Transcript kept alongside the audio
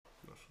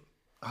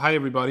Hi,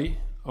 everybody.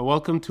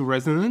 Welcome to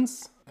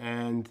Resonance.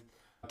 And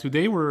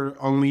today we're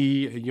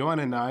only Johan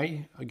and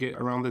I get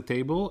around the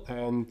table.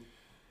 And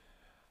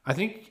I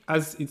think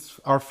as it's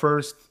our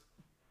first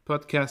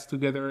podcast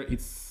together,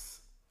 it's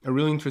a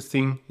really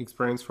interesting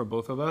experience for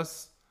both of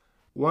us.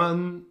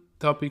 One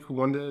topic we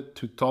wanted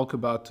to talk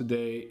about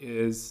today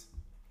is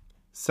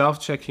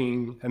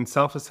self-checking and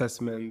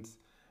self-assessment.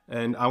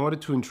 And I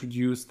wanted to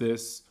introduce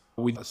this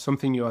with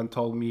something Johan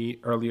told me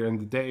earlier in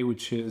the day,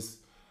 which is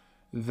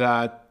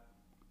that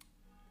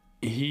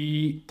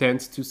he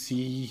tends to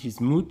see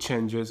his mood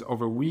changes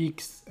over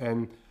weeks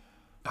and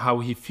how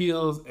he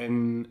feels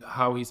and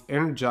how he's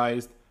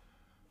energized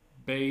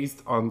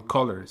based on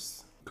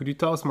colors. Could you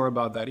tell us more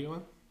about that,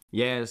 Iwan?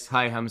 Yes,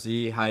 hi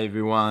Hamzi, hi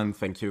everyone.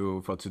 Thank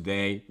you for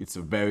today. It's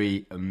a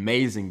very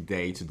amazing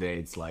day today.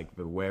 It's like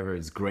the weather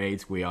is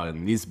great. We are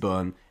in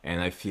Lisbon and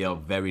I feel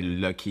very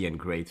lucky and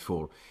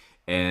grateful.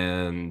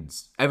 And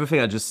everything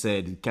I just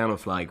said it kind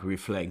of like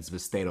reflects the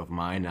state of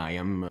mind I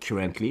am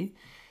currently.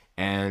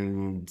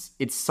 And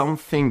it's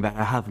something that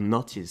I have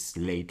noticed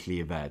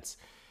lately that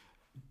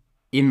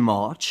in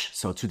March,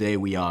 so today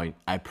we are in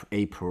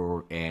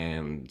April,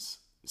 and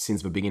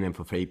since the beginning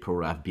of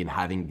April, I've been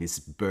having this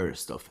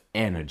burst of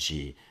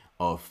energy,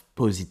 of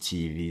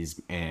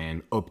positivism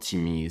and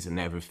optimism and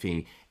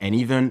everything. And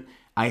even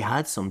I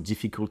had some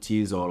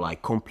difficulties or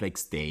like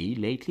complex day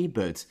lately,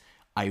 but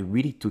I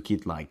really took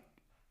it like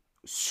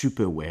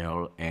super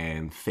well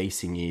and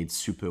facing it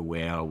super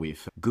well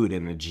with good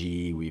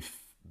energy, with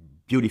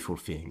beautiful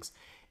things.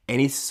 And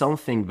it's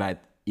something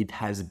that it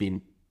hasn't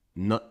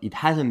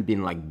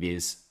been like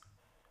this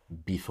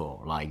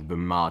before, like the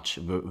months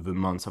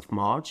of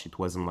March, it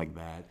wasn't like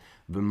that.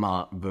 The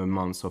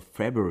months of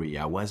February,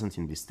 I wasn't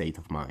in this state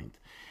of mind.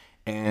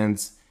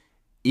 And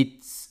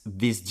it's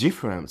this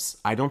difference,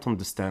 I don't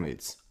understand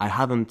it. I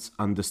haven't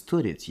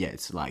understood it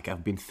yet. Like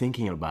I've been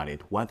thinking about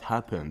it. What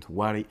happened?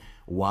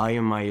 Why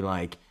am I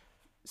like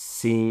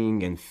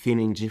seeing and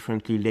feeling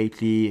differently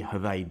lately?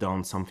 Have I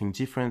done something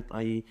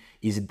differently?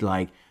 Is it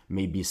like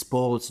maybe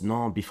sports?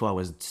 No, before I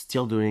was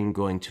still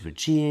going to the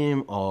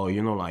gym, or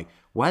like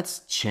what's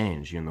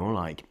changed?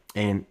 Like,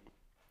 and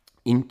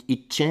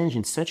it changed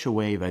in such a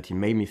way that it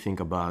made me think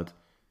about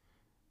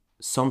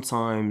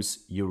sometimes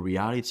your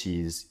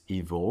realities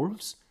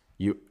evolves,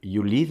 your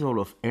level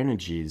of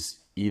energies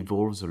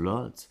evolves a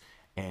lot,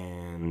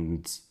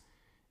 and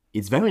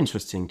it's very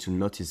interesting to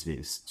notice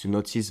this, to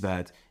notice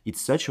that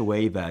it's such a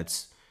way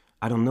that,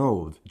 I don't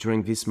know,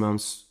 during these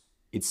months,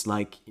 it's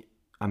like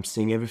I'm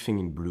seeing everything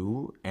in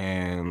blue,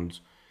 and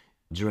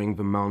during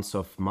the months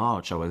of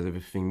March, I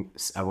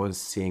was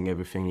seeing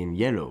everything in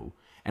yellow.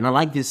 And I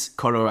like this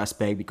color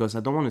aspect because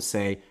I don't want to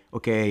say,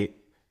 okay,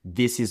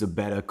 this is a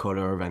better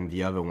color than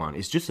the other one.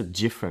 It's just a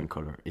different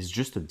color. It's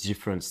just a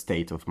different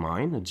state of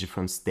mind, a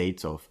different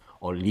state of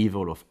or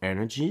level of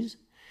energies.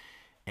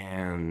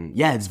 And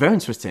yeah, it's very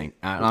interesting.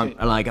 Okay.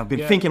 I've been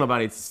Yeah, thinking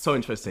about it. It's so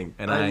interesting,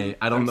 and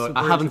I don't I'm know. I super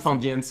haven't interested.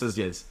 found the answers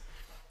yet.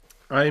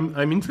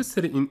 I'm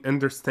interested in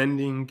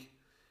understanding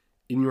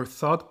in your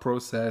thought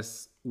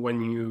process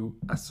when you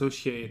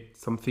associate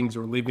some things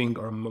you're living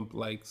or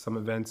like some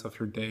events of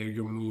your day or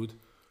your mood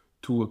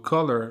to a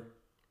color.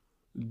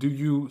 Do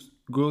you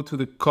go to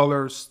the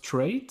color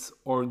straight,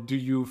 or do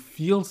you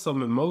feel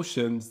some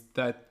emotions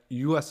that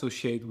you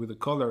associate with the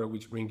color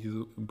which brings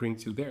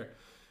you there?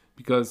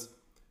 Because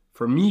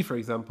for me, for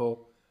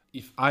example,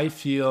 if I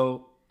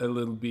feel a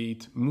little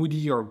bit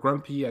moody or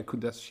grumpy, I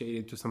could associate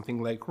it to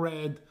something like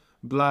red,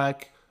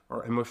 black,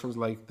 or emotions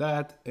like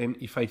that. And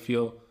if I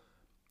feel,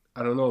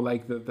 I don't know,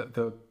 like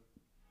the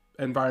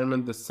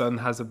environment, the sun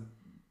has a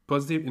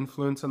positive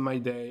influence on my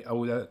day, I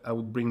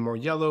would bring more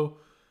yellow.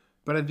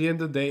 But at the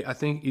end of the day, I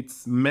think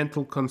it's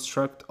mental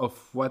construct of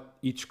what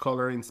each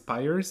color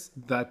inspires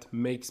that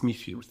makes me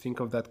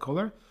think of that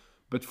color.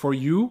 But for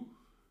you,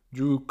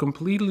 you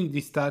completely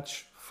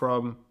detach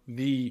from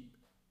the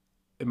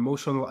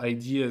emotional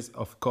ideas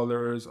of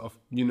colors, of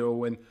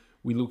when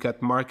we look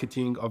at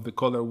marketing of the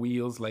color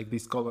wheels, like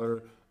this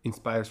color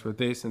inspires for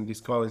this and this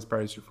color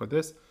inspires you for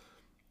this.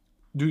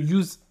 Do you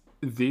use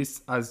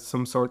this as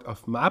some sort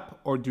of map,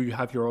 or do you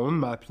have your own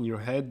map in your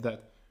head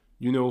that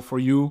for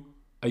you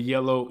a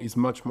yellow is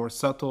much more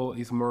subtle,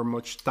 is more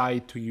much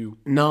tied to you?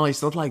 No,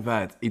 it's not like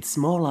that. It's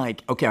more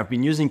like, okay, I've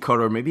been using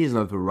color. Maybe it's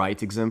not the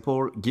right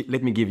example.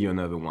 Let me give you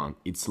another one.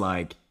 It's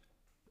like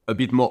a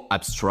bit more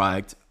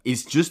abstract.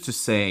 It's just to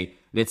say,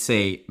 let's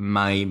say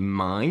my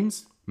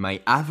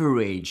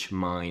average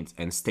mind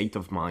and state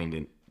of mind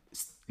and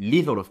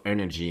level of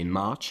energy in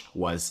March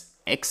was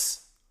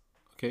X,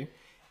 Okay.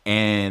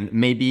 and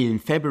maybe in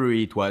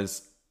February it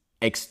was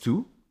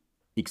X2,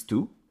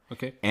 X2,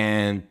 Okay.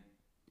 and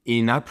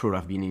in April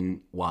I've been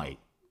in Y.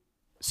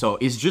 So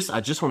it's just,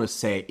 I just want to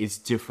say it's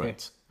Okay.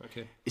 different.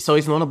 Okay. So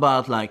it's not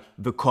about like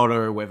the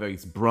color, whether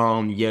it's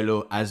brown,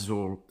 yellow,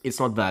 azure. It's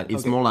not that.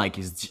 It's Okay. more like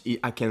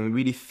I can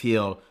really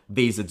feel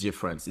there's a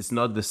difference. It's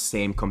not the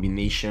same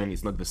combination.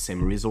 It's not the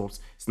same results.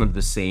 It's not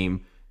the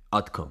same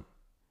outcome.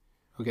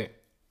 Okay.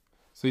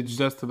 So it's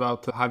just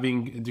about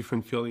having a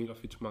different feeling of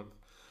each month.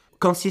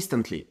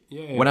 consistently.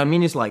 Yeah. What I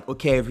mean is like,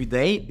 okay, every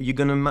day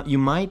you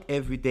might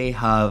every day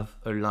have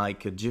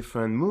like a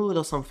different mood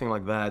or something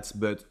like that.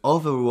 But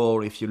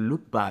overall, if you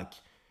look back,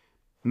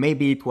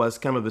 maybe it was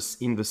kind of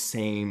in the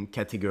same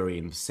category,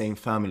 in the same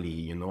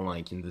family,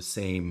 like in the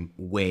same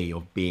way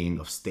of being,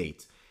 of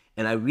state.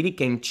 And I really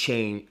can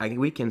change,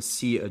 we can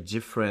see a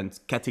different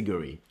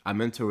category. I'm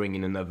entering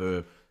in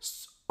another,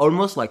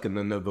 almost like in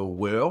another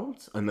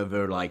world,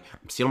 another like,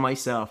 I'm still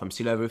myself, I'm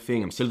still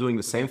everything, I'm still doing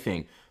the same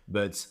thing.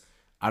 But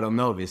I don't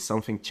know, there's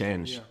something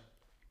changed.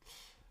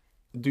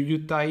 Yeah. Do you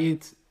tie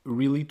it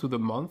really to the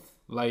month?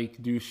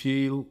 Like, do you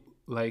feel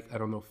like, I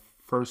don't know,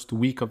 first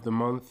week of the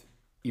month,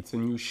 it's a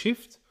new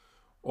shift?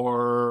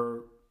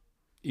 Or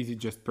is it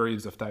just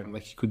periods of time?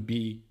 Like, it could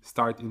be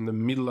start in the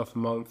middle of the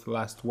month,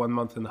 last 1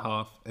 month and a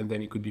half, and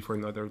then it could be for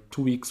another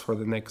 2 weeks for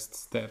the next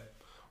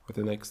step or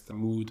the next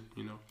mood,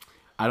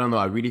 I don't know.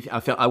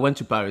 I went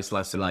to Paris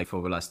for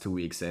the last 2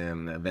 weeks,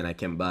 and then I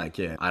came back.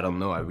 Yeah, I don't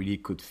know. I really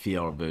could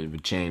feel the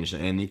change,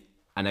 and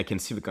I can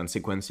see the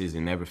consequences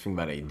in everything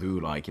that I do,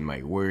 like in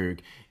my work,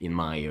 in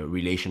my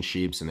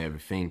relationships, and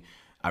everything.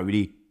 I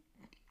really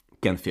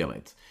can feel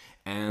it.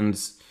 And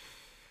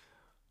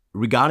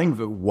regarding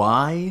the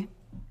why,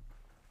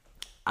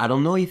 I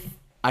don't know if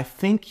I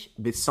think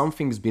that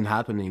something's been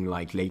happening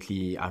like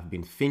lately. I've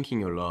been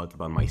thinking a lot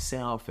about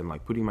myself and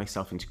like putting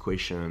myself into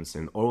questions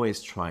and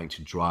always trying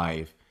to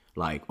drive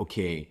like,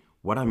 okay,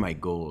 what are my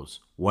goals?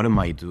 What am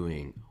I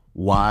doing?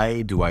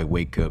 Why do I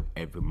wake up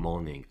every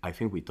morning? I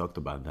think we talked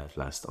about that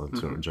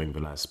during the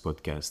last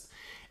podcast.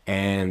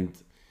 And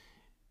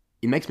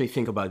it makes me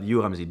think about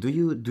you, Ramzi.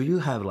 Do you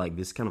have like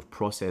this kind of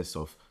process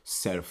of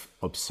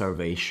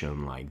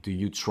self-observation? Like, do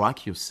you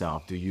track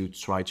yourself? Do you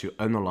try to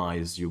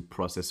analyze your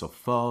process of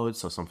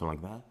thoughts or something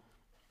like that?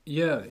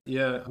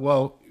 Yeah.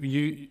 Well,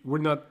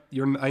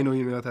 I know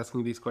you're not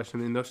asking this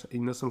question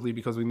innocently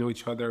because we know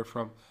each other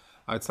from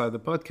outside the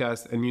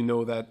podcast, and you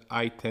know that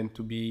I tend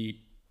to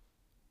be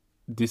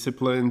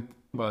disciplined.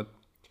 But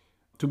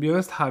to be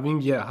honest,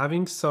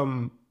 having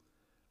some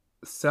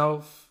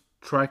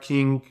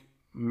self-tracking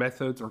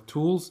methods or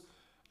tools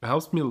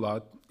helps me a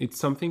lot. It's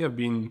something I've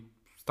been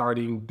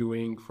starting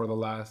doing for the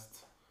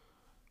last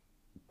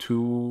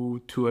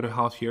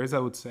 2.5 years, I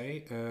would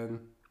say, and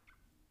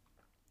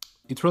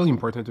it's really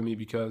important to me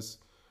because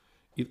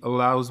it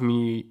allows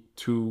me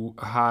to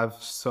have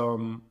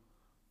some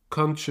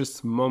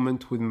conscious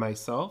moment with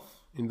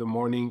myself in the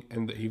morning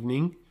and the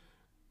evening,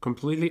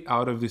 completely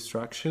out of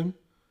distraction,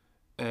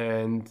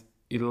 and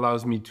it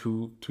allows me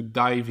to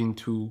dive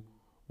into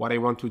what I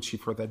want to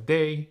achieve for that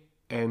day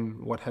and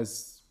what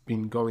has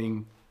been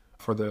going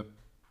for the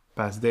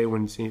past day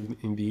when it's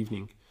in the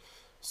evening.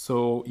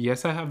 So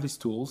yes, I have these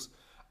tools.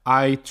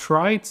 I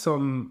tried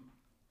some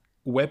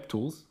web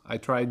tools. I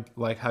tried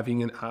like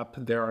having an app.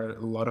 There are a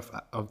lot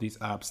of these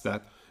apps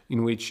that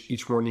in which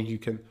each morning you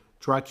can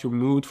track your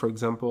mood, for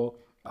example,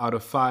 out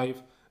of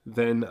 5,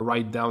 then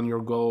write down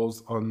your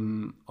goals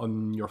on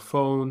your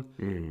phone,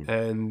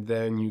 and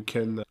then you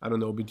can, I don't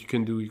know, but you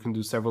can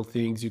do several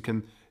things. You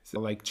can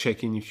like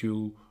check in if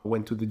you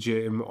went to the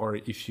gym or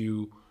if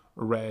you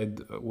read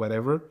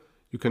whatever.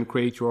 You can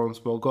create your own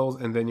small goals,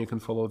 and then you can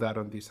follow that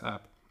on this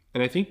app.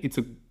 And I think it's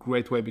a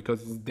great way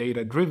because it's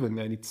data driven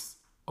and it's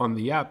on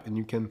the app and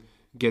you can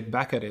get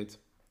back at it.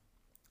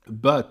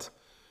 But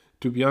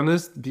to be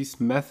honest, this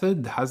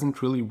method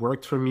hasn't really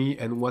worked for me,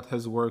 and what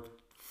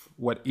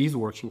is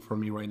working for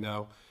me right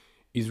now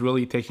is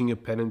really taking a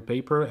pen and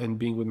paper and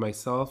being with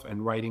myself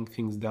and writing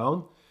things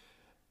down.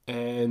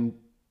 And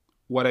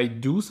what I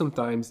do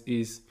sometimes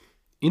is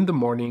in the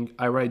morning,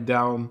 I write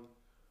down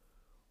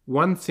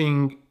one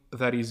thing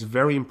that is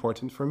very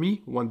important for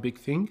me, one big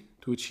thing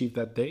to achieve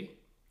that day,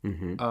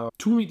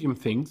 two medium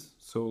things,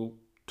 so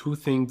 2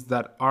 things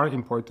that are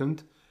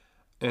important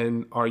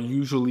and are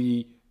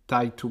usually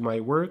tied to my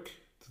work,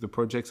 to the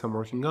projects I'm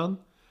working on,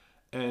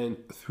 and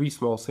 3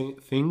 small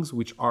things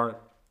which are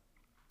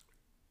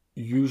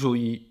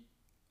usually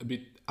a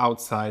bit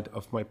outside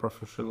of my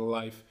professional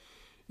life.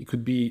 It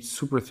could be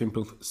super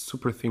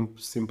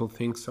simple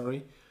things,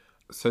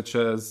 such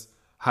as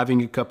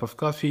having a cup of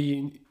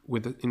coffee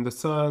in the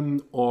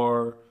sun,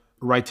 or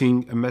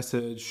writing a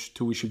message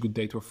to wish a good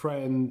day to a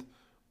friend,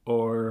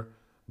 or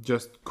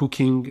just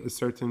cooking a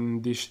certain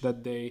dish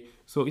that day.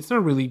 So it's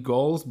not really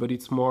goals, but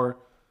it's more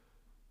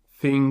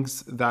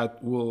things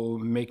that will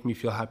make me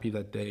feel happy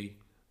that day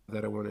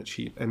that I want to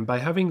achieve. And by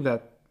having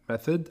that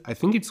method, I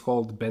think it's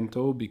called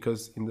bento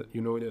because in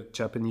the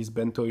Japanese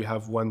bento, you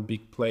have 1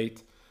 big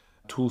plate,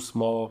 2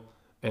 small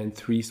and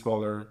 3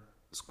 smaller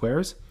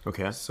squares.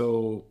 Okay.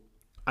 So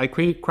I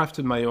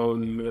crafted my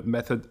own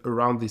method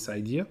around this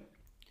idea.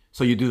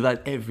 So you do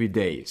that every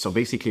day. So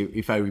basically,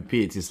 if I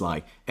repeat, it's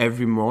like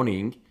every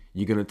morning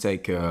you're going to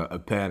take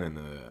a pen and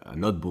a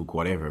notebook,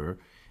 whatever,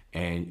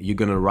 and you're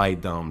going to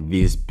write down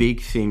this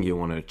big thing you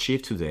want to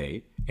achieve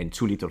today and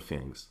 2 little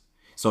things.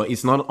 So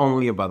it's not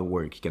only about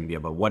work. It can be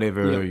about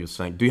whatever you're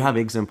saying. Do you have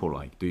example?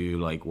 Like, do you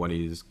like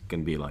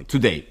can be like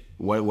today?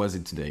 What was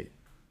it today?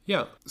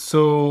 Yeah.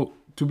 So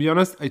To be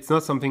honest, it's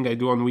not something I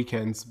do on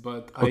weekends,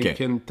 but I Okay,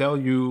 can tell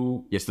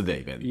you,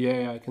 yesterday then.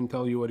 yeah, I can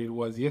tell you what it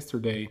was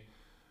yesterday.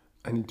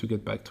 I need to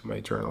get back to my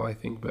journal, I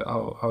think, but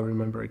I'll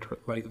remember it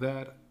like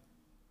that.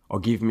 Or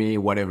give me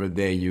whatever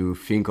day you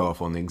think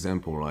of on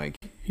example, like,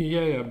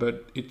 Yeah,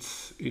 but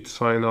it's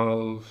fine.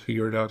 I'll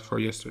figure it out for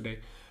yesterday.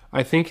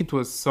 I think it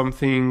was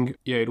something.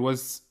 Yeah, it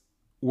was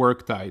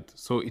work tied.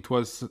 So it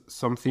was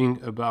something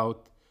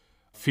about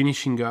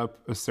finishing up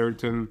a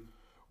certain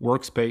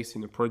workspace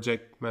in a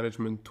project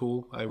management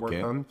tool I work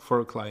okay, on for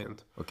a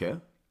client, okay.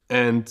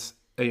 and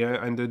yeah,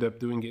 I ended up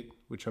doing it,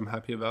 which I'm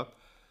happy about.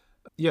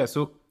 Yeah,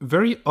 so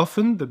very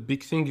often the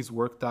big thing is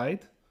work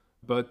tied,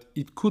 but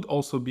it could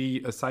also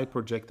be a side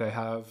project I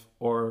have,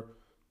 or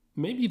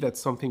maybe that's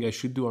something I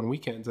should do on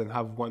weekends and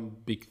have one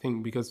big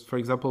thing. Because, for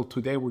example,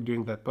 today we're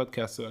doing that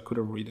podcast, so I could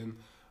have written,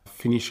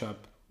 finish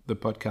up the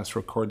podcast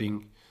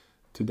recording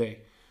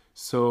today.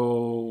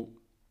 So,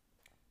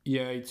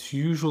 yeah, it's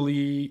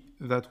usually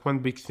that one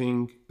big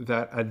thing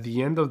that at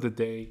the end of the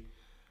day,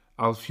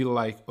 I'll feel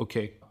like,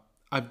 okay,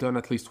 I've done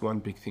at least one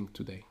big thing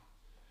today.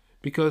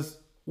 Because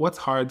what's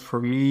hard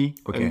for me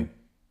Okay. and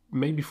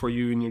maybe for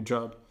you in your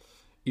job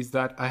is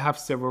that I have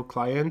several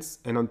clients,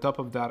 and on top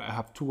of that, I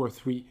have 2 or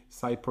 3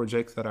 side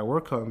projects that I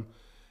work on.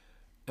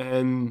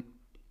 And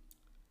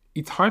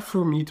it's hard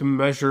for me to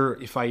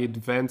measure if I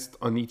advanced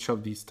on each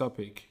of these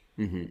topics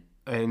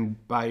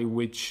and by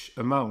which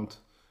amount.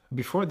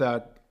 Before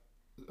that,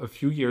 a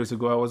few years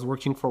ago, I was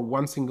working for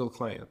one single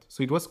client.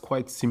 So it was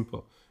quite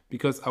simple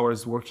because I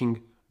was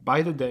working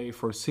by the day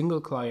for a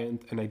single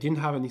client and I didn't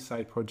have any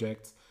side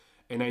projects.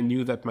 And I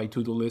knew that my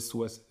to do list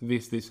was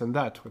this, and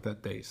that for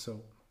that day.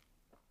 So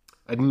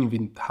I didn't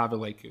even have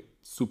a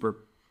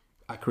super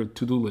accurate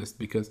to do list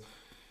because,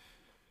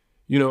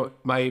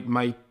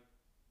 my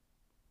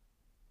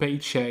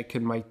paycheck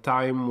and my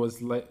time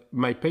was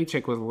my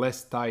paycheck was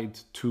less tied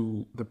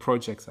to the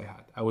projects I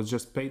had. I was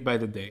just paid by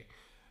the day.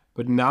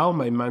 But now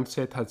my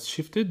mindset has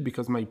shifted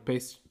because my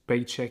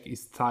paycheck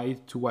is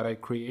tied to what I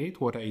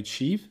create, what I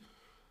achieve.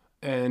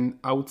 And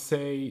I would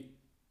say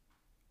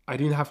I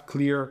didn't have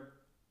clear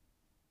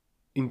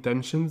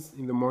intentions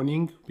in the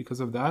morning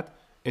because of that.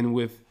 And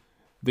with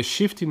the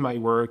shift in my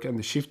work and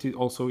the shift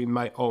also in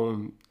my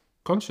own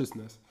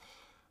consciousness,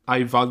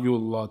 I value a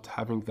lot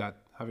having that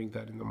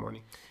in the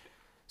morning.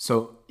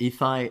 So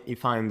if I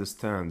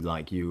understand,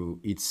 like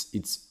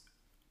it's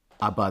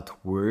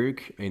about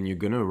work, and you're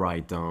gonna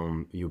write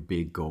down your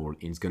big goal.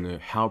 It's gonna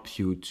help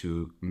you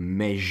to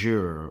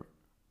measure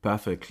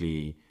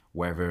perfectly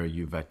whether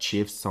you've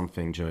achieved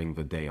something during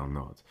the day or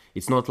not.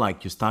 It's not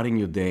like you're starting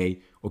your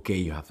day, okay,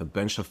 you have a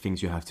bunch of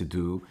things you have to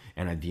do,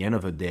 and at the end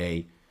of the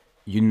day,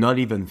 you're not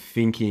even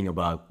thinking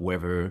about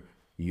whether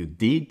you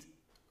did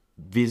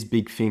this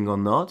big thing or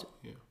not.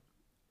 Yeah.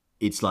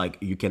 It's like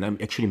you can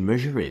actually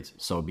measure it.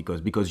 So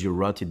because you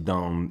write it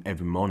down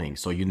every morning,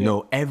 so you Yeah.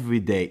 know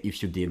every day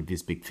if you did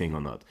this big thing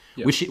or not,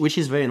 Yeah. which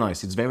is very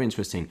nice. It's very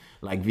interesting.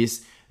 Like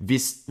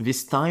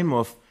this time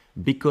of,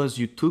 because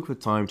you took the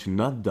time to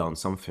not done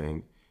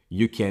something,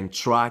 you can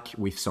track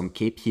with some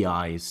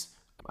KPIs.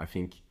 I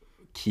think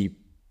key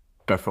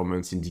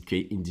performance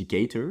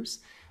indicators.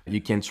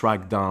 You can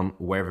track down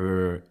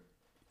whether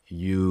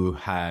you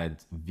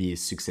had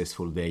this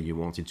successful day you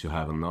wanted to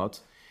have or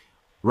not.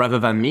 Rather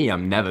than me,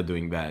 I'm never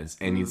doing that.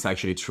 And it's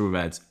actually true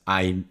that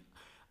I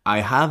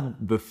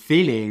have the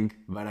feeling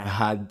that I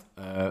had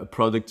a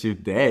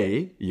productive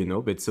day,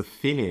 but it's a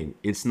feeling.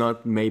 It's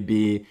not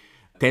maybe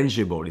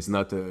tangible. It's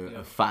not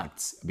a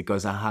fact,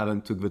 because I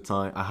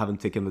haven't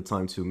taken the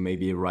time to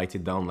maybe write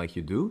it down like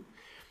you do.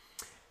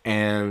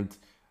 And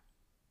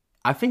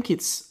I think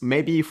it's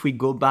maybe, if we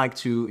go back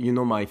to,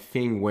 my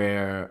thing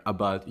where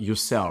about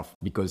yourself,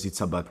 because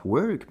it's about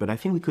work, but I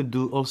think we could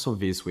do also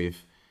this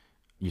with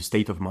your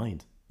state of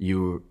mind,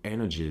 your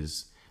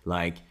energies.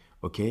 Like,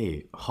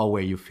 okay, how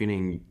are you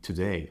feeling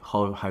today?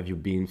 How have you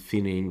been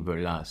feeling the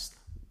last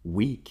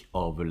week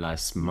or the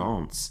last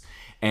months?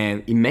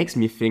 And it makes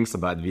me think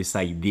about this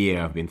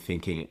idea I've been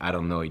thinking. I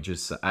don't know,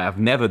 I have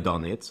never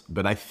done it,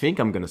 but I think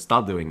I'm gonna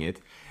start doing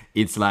it.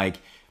 It's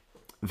like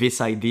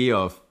this idea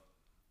of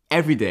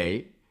every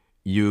day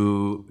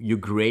you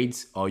grade,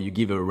 or you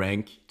give a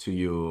rank to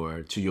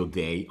your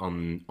day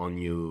on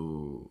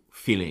your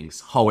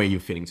feelings. How are you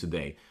feeling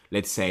today?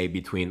 Let's say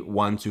between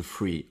 1 to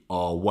 3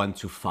 or 1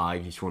 to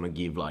 5, if you want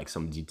to give like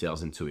some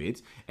details into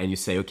it. And you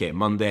say, okay,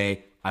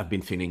 Monday I've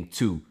been feeling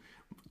 2,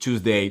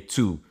 Tuesday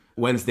 2,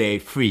 Wednesday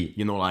 3,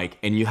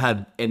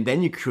 and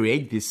then you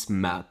create this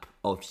map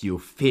of your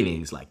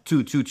feelings, like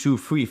 2, 2, 2,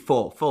 3,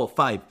 4, 4,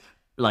 5,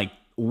 like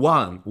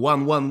 1,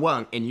 1, 1,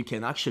 1, and you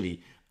can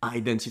actually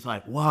identify,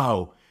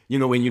 wow,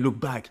 when you look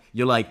back,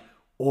 you're like,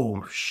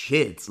 oh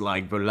shit,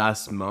 like the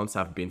last months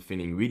I've been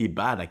feeling really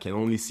bad. I can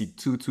only see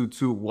 2, 2,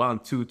 2, 1,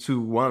 2, 2,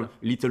 1,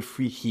 little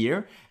 3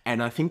 here.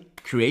 And I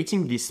think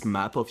creating this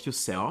map of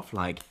yourself,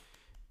 like,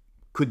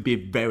 could be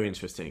very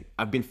interesting.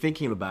 I've been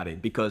thinking about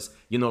it because,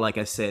 like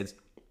I said,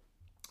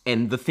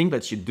 And the thing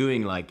that you're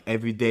doing, like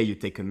every day you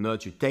take a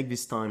note, you take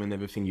this time and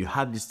everything, you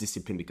have this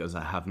discipline, because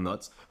I have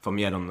not. For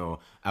me, I don't know.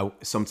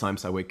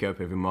 Sometimes I wake up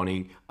every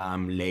morning,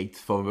 I'm late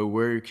for the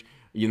work.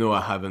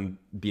 I haven't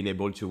been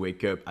able to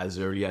wake up as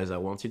early as I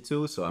wanted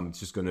to. So I'm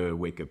just going to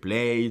wake up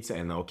late,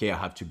 and okay, I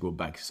have to go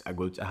back. I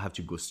have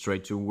to go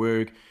straight to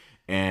work.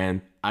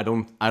 And I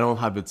don't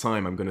have the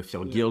time. I'm gonna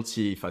feel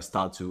guilty if I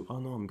start to, oh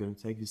no, I'm gonna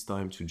take this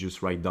time to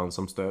just write down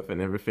some stuff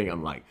and everything.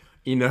 I'm like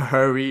in a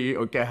hurry.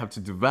 Okay, I have to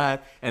do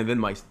that, and then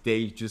my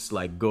day just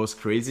like goes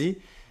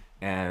crazy.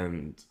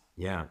 And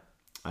yeah,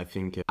 I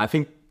think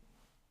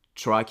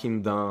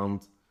tracking down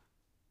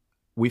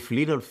with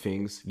little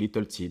things,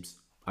 little tips.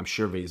 I'm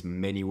sure there is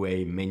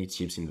many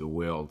tips in the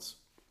world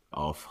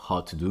of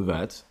how to do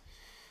that.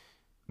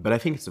 But I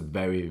think it's a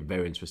very,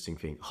 very interesting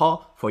thing.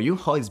 How for you?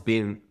 How it's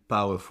been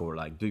powerful?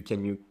 Like,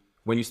 can you,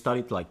 when you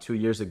started like 2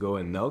 years ago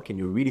and now, can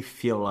you really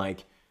feel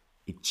like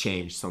it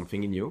changed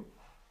something in you?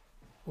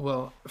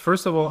 Well,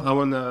 first of all, I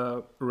want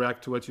to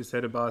react to what you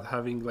said about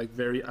having like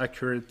very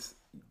accurate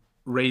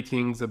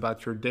ratings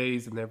about your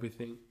days and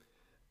everything.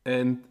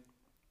 And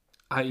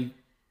I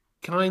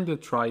kind of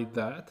tried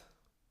that,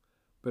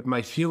 but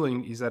my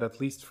feeling is that,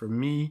 at least for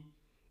me,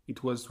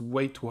 it was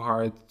way too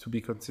hard to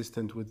be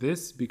consistent with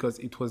this, because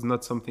it was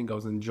not something I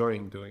was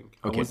enjoying doing.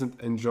 I Okay.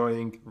 wasn't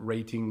enjoying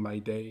rating my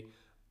day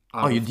Oh,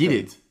 out you of did 10.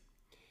 it.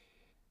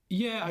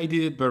 Yeah, I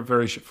did it, but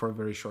for a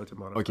very short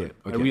amount of Okay, time.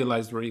 I okay.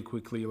 realized very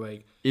quickly,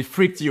 like, It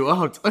freaked you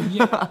out.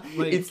 yeah,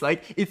 like,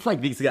 it's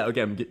like this guy.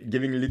 Okay, I'm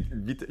giving a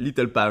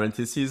little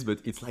parenthesis, but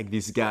it's like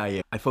this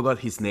guy. I forgot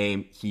his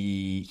name.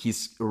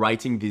 He's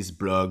writing this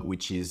blog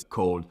which is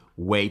called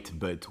Wait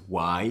But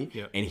Why,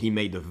 Yeah. and he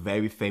made a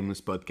very famous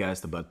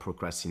podcast about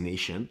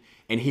procrastination.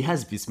 And he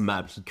has this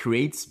map. He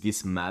creates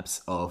these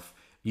maps of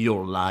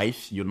your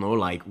life,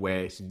 like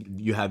where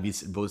you have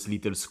those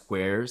little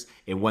squares,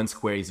 and one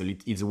square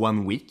is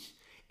 1 week,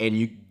 and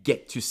you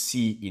get to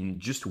see in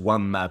just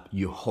one map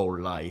your whole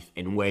life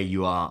and where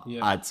you are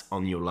Yeah. at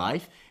on your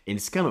life. And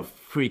it's kind of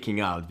freaking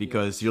out,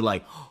 because you're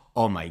like,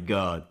 oh my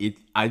god,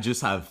 I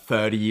just have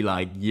 30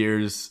 like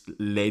years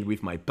laid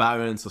with my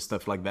parents or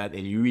stuff like that,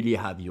 and you really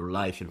have your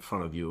life in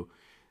front of you.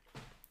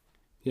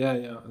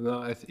 yeah.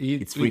 No, It's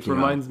it freaking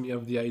reminds me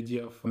of the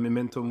idea of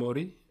memento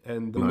mori,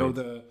 and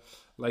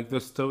Right.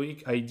 the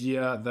Stoic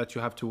idea that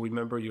you have to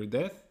remember your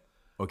death.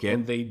 Okay.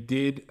 And they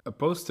did a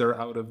poster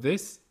out of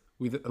this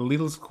with a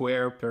little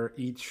square per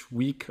each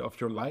week of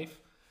your life,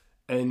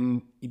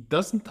 and it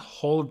doesn't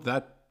hold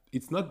that.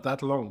 It's not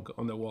that long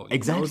on the wall.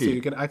 Exactly. So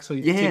you can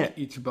actually Yeah. tick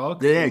each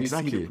box. Yeah, and you see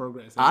exactly. the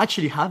progress. I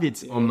actually have it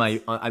on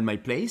it's- at my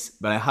place,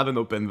 but I haven't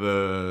opened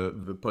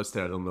the poster.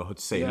 I don't know how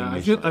to say it in Yeah,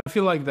 English. I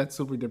feel like that's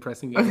super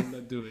depressing. I will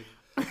not do it.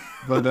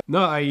 But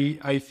no,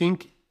 I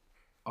think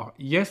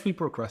yes, we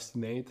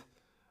procrastinate,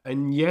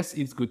 and yes,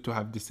 it's good to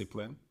have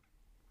discipline,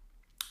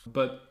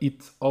 but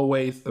it's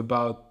always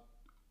about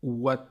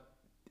what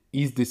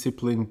is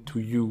discipline to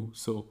you.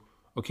 So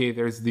okay,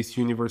 there's this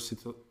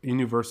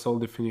universal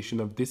definition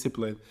of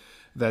discipline,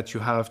 that you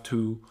have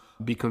to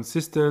be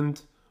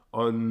consistent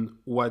on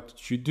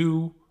what you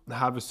do,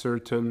 have a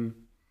certain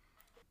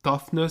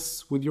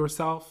toughness with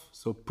yourself,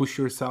 so push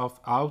yourself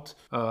out.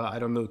 I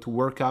don't know, to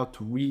work out,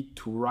 to read,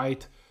 to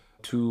write,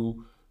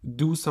 to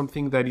do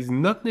something that is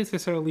not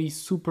necessarily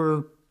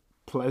super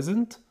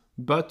pleasant,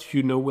 but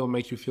will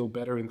make you feel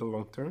better in the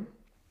long term.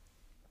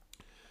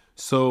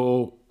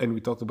 So, and we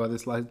talked about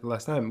this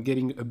last time,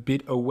 getting a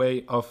bit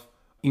away of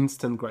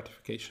instant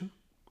gratification.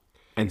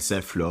 And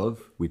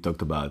self-love, we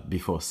talked about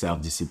before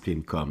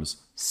self-discipline comes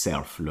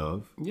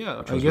self-love. Yeah,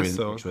 which I was guess really-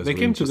 so. which was They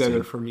really came together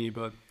interesting. for me,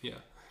 but yeah.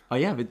 Oh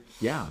yeah, but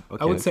yeah,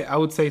 okay. I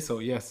would say so,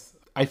 yes.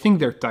 I think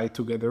they're tied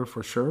together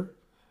for sure,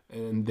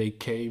 and they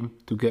came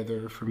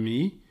together for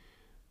me.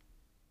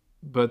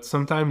 But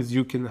sometimes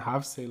you can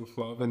have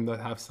self-love and not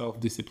have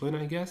self-discipline,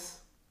 I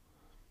guess.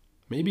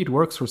 Maybe it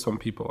works for some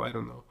people, I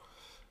don't know.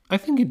 I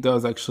think it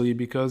does, actually,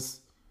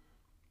 because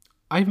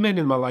I've met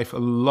in my life a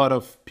lot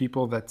of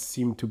people that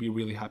seem to be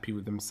really happy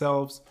with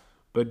themselves,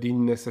 but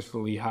didn't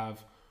necessarily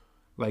have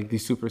like the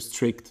super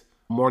strict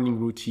morning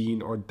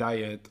routine or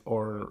diet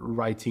or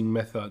writing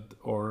method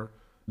or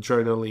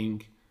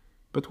journaling,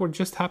 but were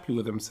just happy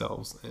with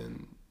themselves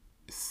and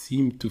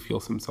seem to feel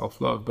some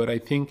self-love. But I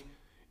think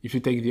if you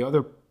take the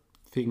other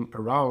thing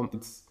around,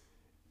 it's,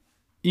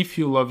 if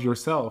you love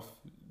yourself,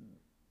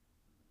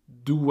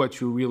 do what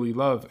you really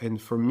love.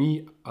 And for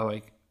me,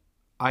 I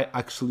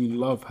actually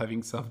love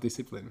having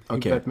self-discipline.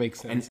 If that makes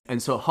sense.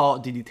 And so how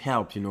did it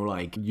help?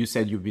 Like you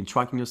said, you've been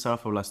tracking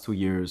yourself for the last 2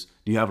 years.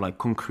 Do you have like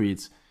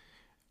concrete,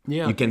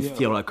 you can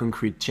feel a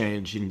concrete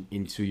change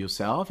into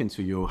yourself,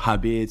 into your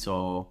habits,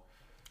 or?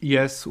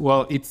 Yes,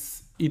 well,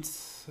 it's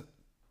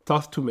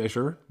tough to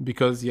measure,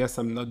 because yes,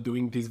 I'm not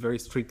doing this very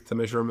strict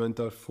measurement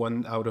of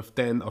 1 out of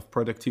 10 of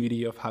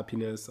productivity, of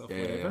happiness, of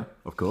whatever.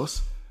 Of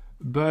course.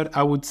 But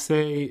I would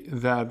say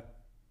that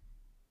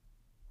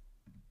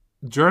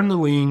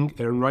journaling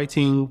and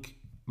writing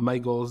my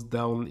goals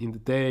down in the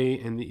day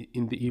and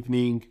in the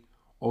evening,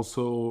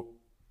 also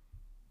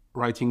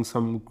writing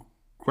some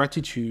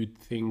gratitude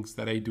things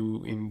that I do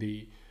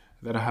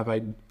that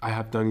I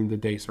have done in the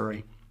day.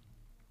 Sorry.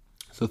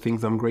 So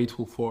things I'm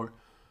grateful for.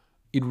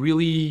 It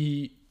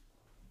really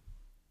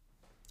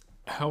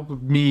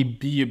helped me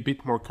be a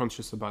bit more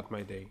conscious about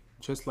my day,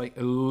 just like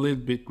a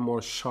little bit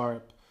more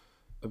sharp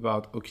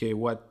about, okay,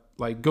 what,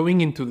 like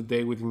going into the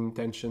day with an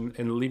intention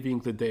and leaving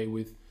the day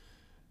with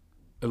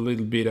a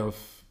little bit of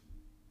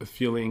a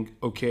feeling,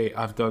 okay,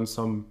 I've done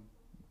some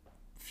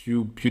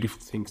few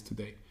beautiful things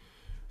today.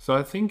 So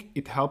I think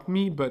it helped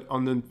me, but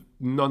on a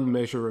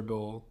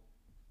non-measurable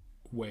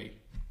way.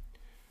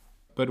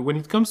 But when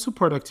it comes to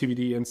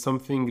productivity and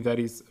something that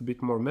is a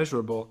bit more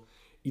measurable,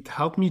 it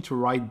helped me to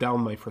write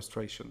down my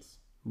frustrations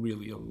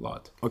really a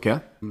lot. Okay.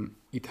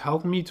 It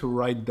helped me to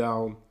write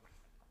down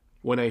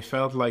when I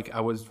felt like I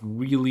was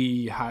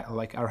really,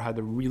 like I had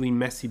a really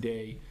messy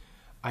day.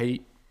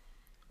 I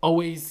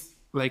always,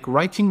 like,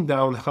 writing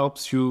down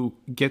helps you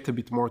get a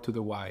bit more to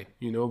the why,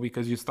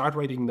 because you start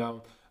writing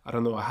down, I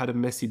don't know, I had a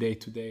messy day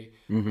today.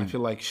 I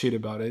feel like shit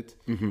about it.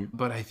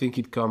 But I think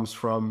it comes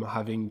from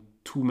having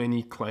too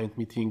many client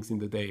meetings in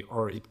the day,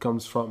 or it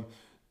comes from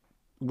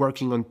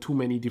working on too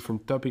many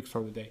different topics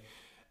from the day.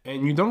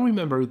 And you don't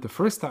remember it the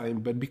first time,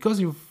 but because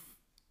you've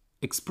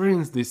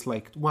experienced this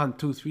like 1,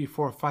 2, 3,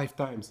 4, 5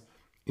 times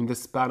in the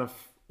span of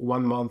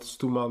 1 month,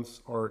 2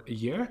 months, or a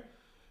year,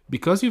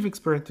 because you've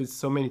experienced it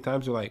so many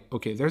times, you're like,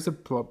 okay, there's a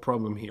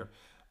problem here.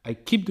 I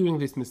keep doing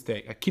this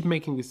mistake. I keep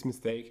making this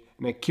mistake,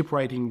 and I keep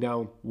writing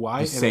down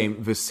why.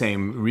 The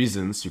same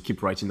reasons. You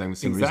keep writing down the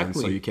same reasons, so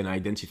Exactly. you can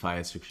identify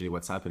actually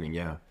what's happening.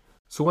 Yeah.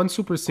 So one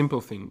super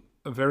simple thing,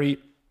 a very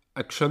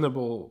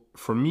actionable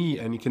for me,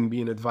 and it can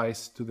be an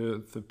advice to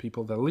the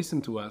people that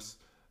listen to us.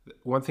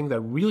 One thing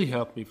that really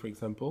helped me, for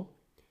example,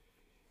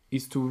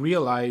 is to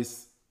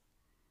realize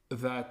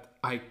that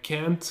I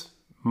can't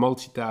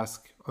multitask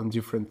on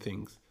different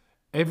things.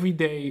 Every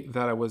day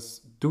that I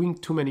was doing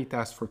too many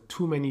tasks for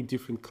too many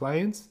different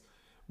clients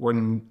were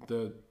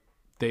the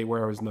day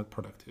where I was not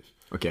productive.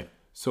 Okay.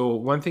 So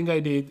one thing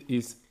I did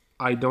is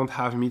I don't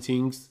have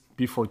meetings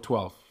before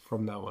 12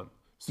 from now on.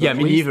 So Yeah, at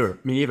me least- neither.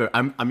 Me neither.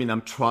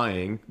 I'm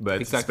trying,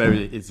 but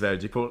Exactly. it's very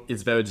difficult.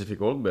 It's very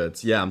difficult,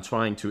 but yeah, I'm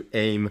trying to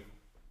aim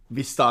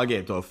this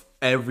target of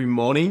every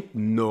morning,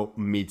 no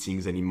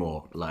meetings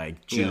anymore.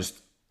 Like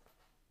just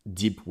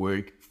deep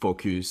work,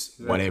 focus,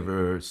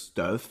 whatever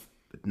stuff,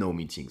 but no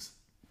meetings.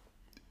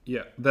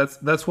 Yeah,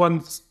 that's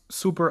one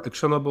super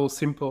actionable,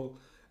 simple,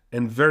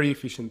 and very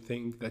efficient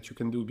thing that you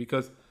can do,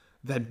 because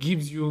that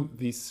gives you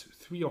these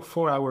 3 or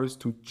 4 hours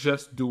to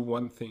just do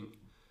one thing.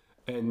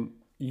 And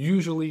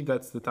usually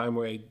that's the time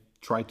where I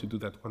try to do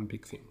that one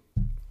big thing.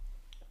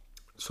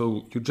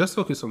 So you just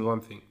focus on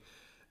one thing.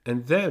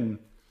 And then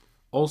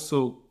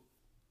also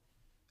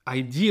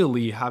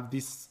ideally have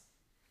this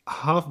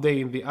half day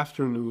in the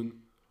afternoon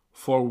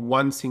for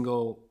one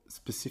single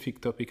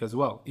specific topic as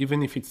well.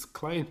 Even if it's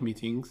client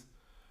meetings,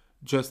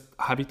 just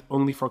have it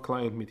only for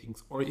client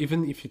meetings. Or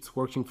even if it's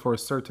working for a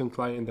certain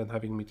client and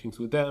having meetings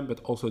with them,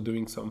 but also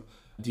doing some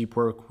deep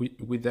work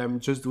with them,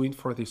 just do it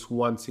for this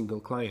one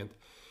single client.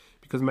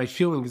 Because my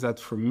feeling is that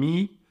for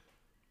me,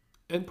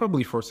 and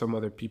probably for some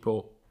other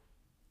people,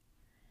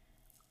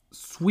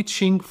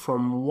 switching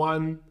from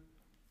one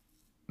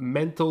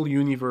mental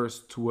universe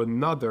to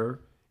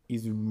another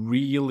is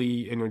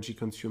really energy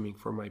consuming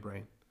for my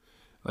brain.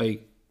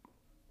 Like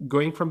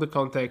going from the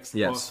context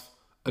of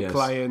a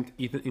client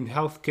in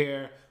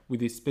healthcare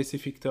with a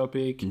specific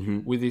topic,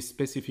 with a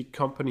specific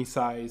company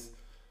size,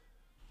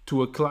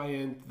 to a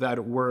client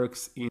that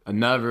works in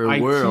Another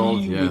IT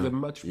world, with a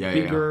much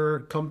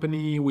bigger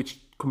company, which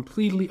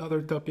completely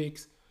other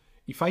topics.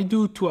 If I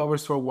do 2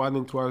 hours for one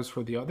and 2 hours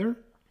for the other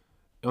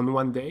on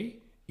one day,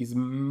 is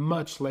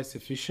much less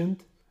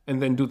efficient,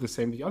 and then do the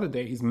same the other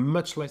day is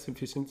much less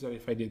efficient than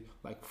if I did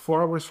like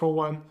 4 hours for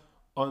one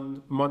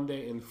on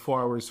Monday and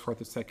 4 hours for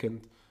the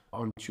second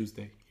on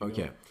Tuesday.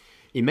 Okay.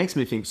 It makes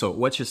me think, so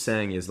what you're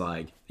saying is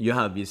like you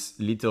have these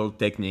little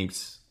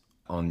techniques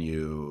on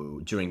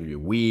you during your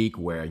week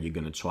where you're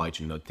going to try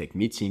to not take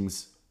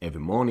meetings every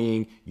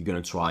morning. You're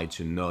going to try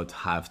to not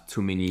have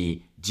too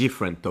many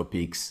different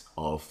topics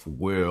of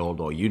world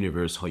or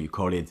universe, how you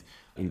call it,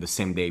 in the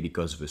same day,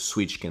 because the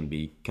switch can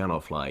be kind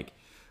of like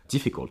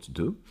difficult to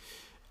do.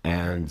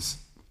 And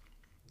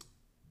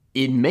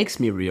it makes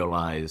me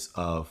realize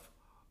of,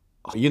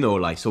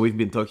 like, so we've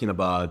been talking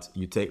about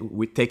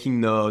we're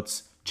taking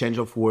notes, change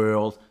of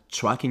world,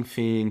 tracking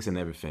things and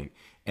everything.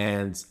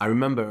 And I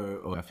remember,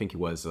 I think it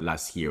was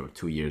last year or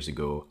 2 years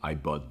ago, I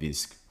bought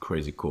this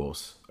crazy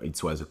course.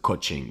 It was a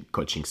coaching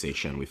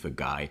session with a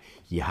guy.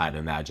 He had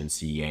an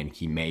agency and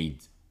he made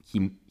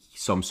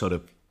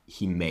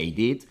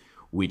it,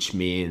 which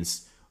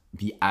means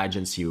the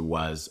agency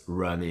was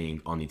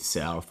running on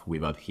itself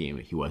without him.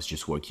 He was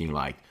just working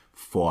like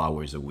 4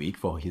 hours a week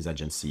for his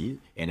agency,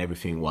 and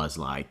everything was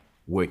like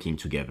working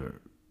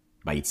together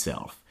by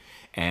itself.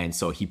 And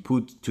so he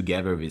put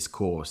together this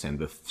course, and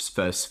the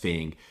first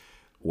thing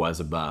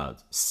was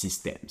about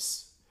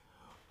systems.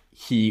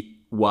 he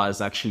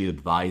was actually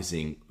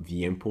advising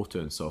the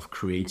importance of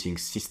creating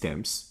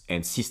systems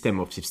and system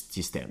of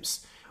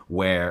systems,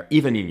 where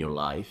even in your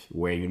life,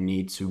 where you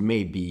need to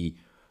maybe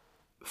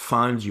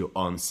find your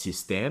own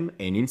system,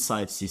 and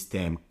inside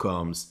system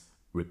comes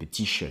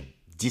repetition,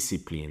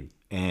 discipline,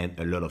 and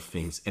a lot of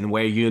things, and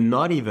where you're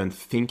not even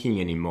thinking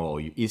anymore.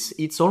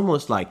 It's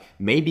almost like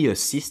maybe a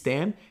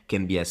system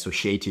can be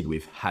associated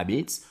with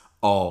habits,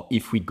 or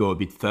if we go a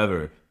bit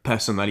further,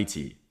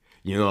 personality,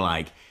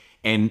 like.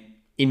 And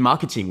in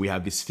marketing, we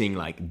have this thing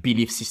like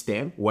belief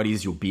system. What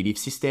is your belief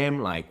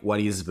system? Like, what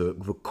is the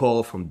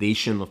core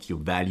foundation of your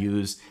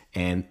values,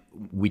 and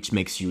which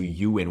makes you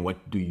you, and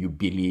what do you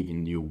believe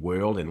in your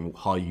world, and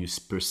how you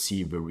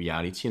perceive the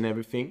reality and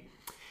everything.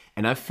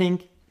 And I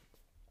think,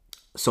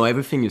 so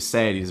everything you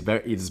said is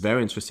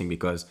very interesting,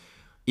 because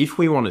if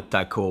we want to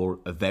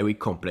tackle a very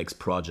complex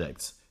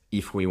project,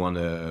 if we want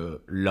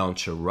to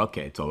launch a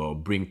rocket or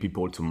bring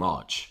people to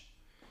Mars,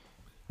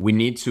 we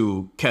need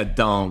to cut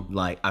down,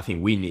 like, I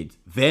think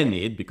they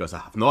need, because I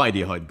have no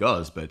idea how it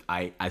goes, but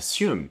I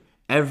assume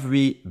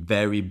every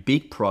very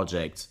big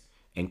project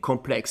and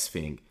complex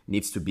thing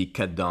needs to be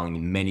cut down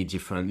in many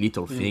different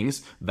little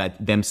things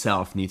that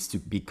themselves needs to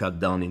be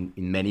cut down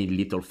in many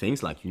little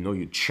things, like,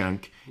 you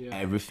chunk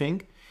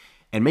everything.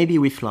 And maybe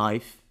with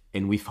life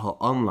and with our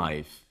own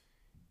life,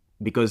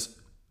 because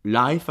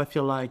life, I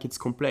feel like it's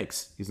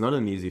complex. It's not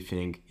an easy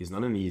thing. It's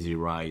not an easy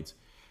ride.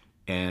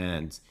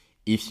 And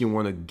if you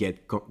want to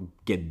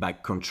get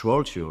back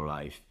control to your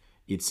life,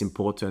 it's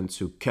important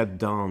to cut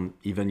down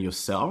even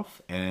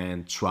yourself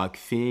and track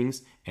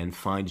things and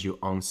find your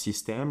own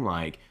system.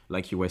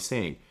 Like you were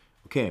saying,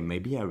 okay,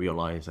 maybe I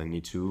realize I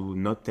need to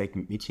not take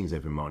meetings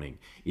every morning.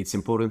 It's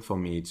important for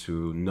me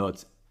to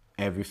not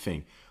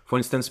everything. For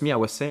instance, I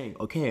was saying,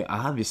 okay,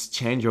 I have this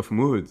change of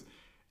mood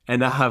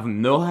and I have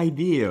no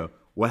idea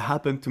what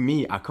happened to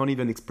me. I can't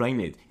even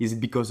explain it. Is it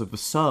because of the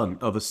sun?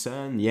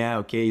 Yeah,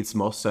 okay, it's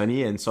more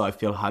sunny and so I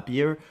feel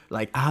happier.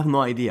 Like, I have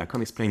no idea. I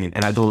can't explain it.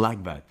 And I don't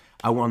like that.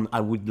 I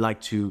would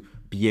like to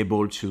be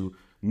able to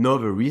know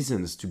the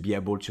reasons, to be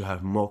able to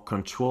have more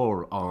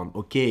control on,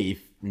 okay,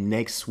 if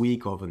next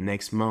week or the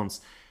next month,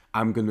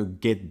 I'm going to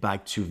get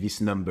back to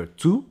this number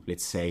 2,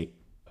 let's say,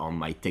 on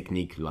my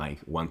technique, like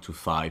 1 to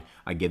 5,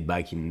 I get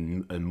back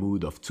in a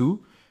mood of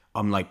 2.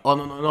 I'm like, oh,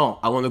 no,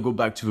 I want to go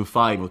back to the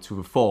 5 or to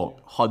the 4.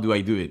 How do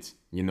I do it?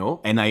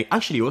 And I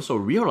actually also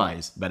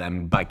realize that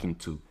I'm back in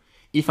 2.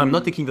 If I'm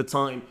not taking the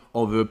time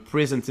of the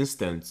present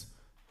instant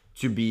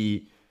to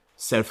be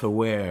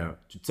self-aware,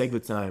 to take the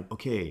time,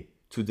 okay,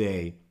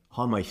 today,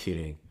 how am I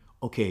feeling?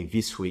 Okay,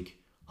 this week,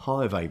 how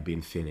have I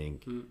been feeling?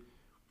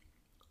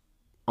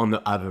 On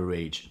the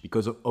average,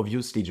 because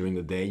obviously during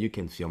the day you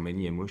can feel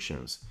many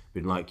emotions,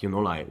 but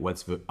like,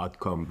 what's the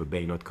outcome, the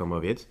main outcome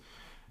of it?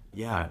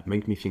 Yeah,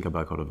 make me think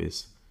about all of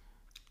this.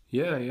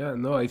 Yeah.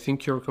 No, I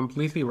think you're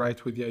completely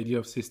right with the idea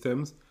of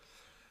systems.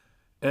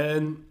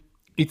 And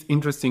it's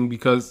interesting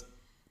because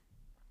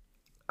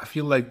I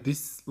feel like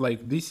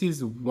this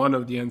is one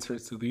of the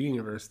answers to the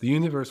universe. The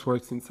universe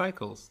works in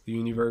cycles. The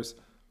universe,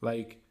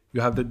 like,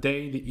 you have the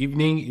day, the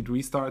evening, it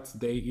restarts,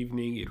 day,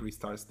 evening, it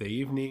restarts, day,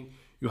 evening.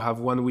 You have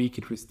 1 week,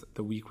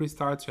 the week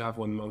restarts. You have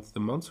 1 month, the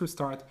months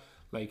restart.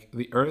 Like,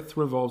 the earth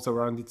revolves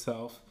around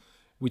itself,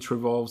 which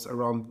revolves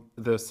around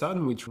the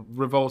sun, which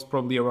revolves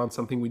probably around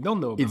something we don't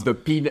know about. It's the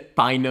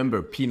pi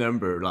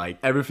number, like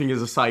everything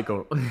is a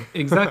cycle.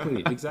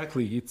 Exactly.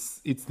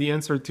 It's the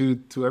answer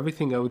to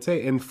everything, I would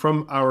say. And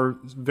from our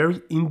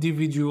very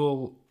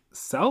individual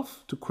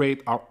self to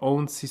create our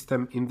own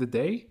system in the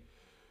day,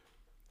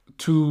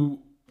 to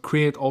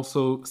create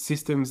also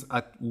systems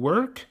at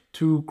work,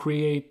 to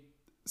create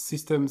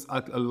systems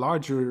at a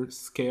larger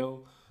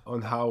scale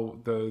on how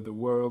the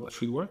world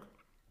should work.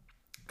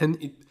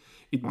 And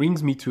it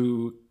brings me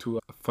to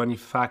a funny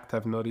fact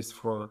I've noticed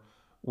for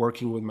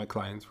working with my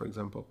clients, for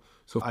example.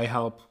 So I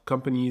help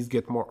companies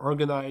get more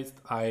organized.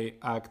 I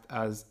act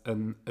as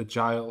an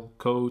agile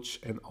coach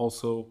and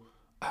also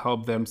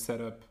help them set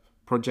up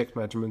project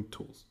management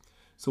tools.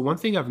 So one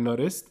thing I've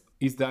noticed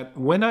is that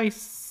when I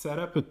set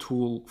up a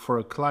tool for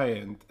a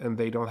client and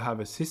they don't have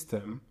a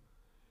system,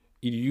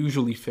 it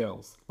usually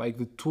fails. Like,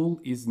 the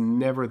tool is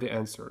never the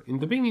answer. In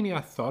the beginning,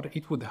 I thought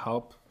it would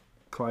help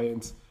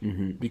clients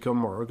become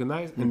more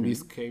organized. And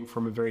this came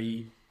from a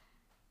very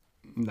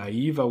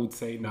naive, I would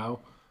say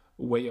now,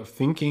 way of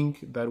thinking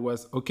that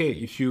was, okay,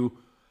 if you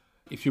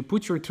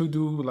put your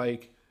to-do,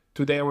 like,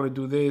 today I want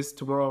to do this,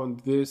 tomorrow I want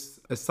to do this,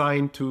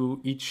 assign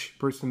to each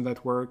person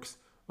that works,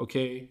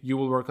 okay, you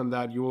will work on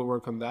that, you will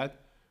work on that,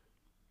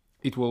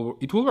 it will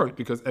work,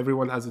 because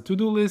everyone has a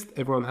to-do list,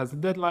 everyone has a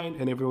deadline,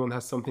 and everyone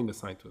has something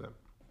assigned to them.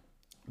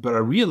 But I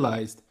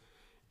realized,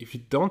 if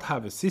you don't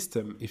have a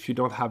system, if you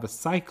don't have a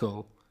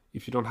cycle,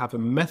 if you don't have a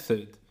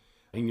method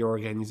in your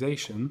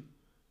organization,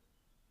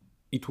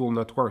 it will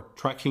not work.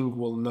 Tracking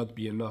will not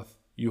be enough.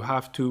 You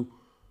have to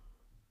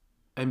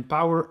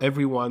empower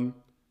everyone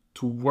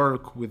to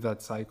work with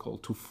that cycle,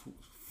 to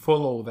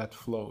follow that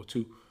flow,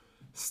 to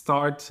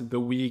start the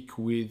week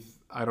with,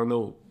 I don't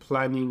know,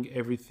 planning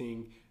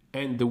everything,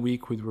 end the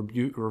week with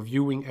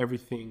reviewing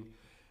everything,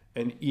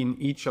 and in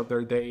each of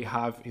their day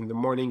have in the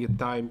morning a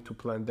time to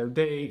plan their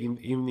day, in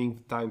the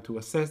evening time to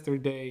assess their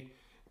day,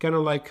 kind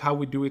of like how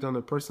we do it on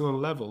a personal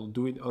level,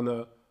 do it on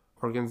a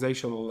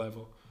organizational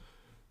level.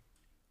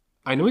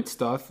 I know it's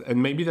tough,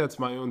 and maybe that's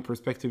my own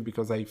perspective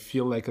because I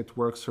feel like it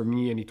works for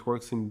me and it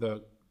works in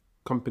the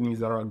companies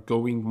that are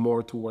going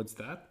more towards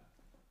that.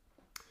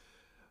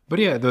 But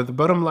yeah, the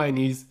bottom line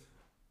is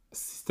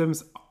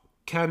systems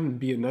can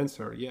be an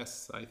answer.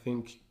 Yes, I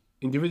think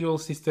individual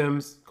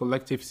systems,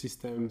 collective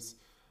systems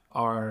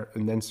are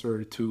an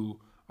answer to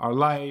our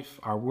life,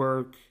 our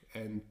work,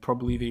 and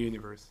probably the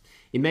universe.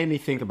 It made me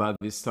think about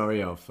this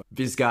story of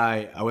this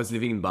guy. I was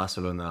living in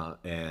Barcelona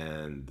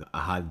and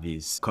I had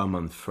this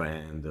common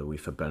friend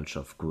with a bunch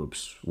of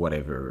groups,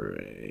 whatever.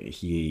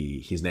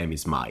 His name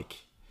is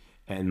Mike.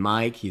 And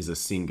Mike, he's a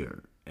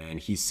singer.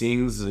 And he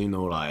sings,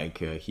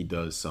 he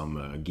does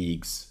some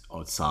gigs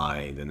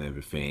outside and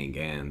everything.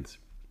 And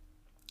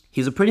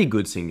he's a pretty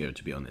good singer,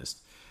 to be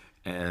honest.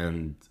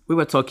 And we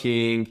were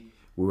talking,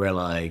 we were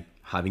like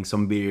having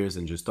some beers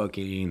and just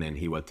talking. And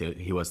he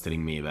was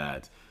telling me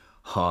that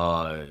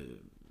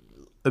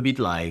a bit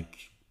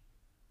like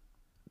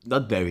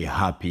not very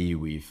happy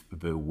with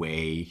the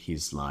way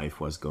his life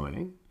was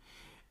going.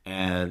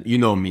 And you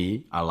know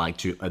me, I like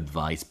to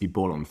advise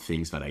people on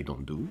things that I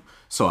don't do.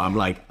 So I'm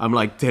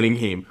like telling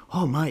him,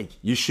 "Oh, Mike,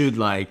 you should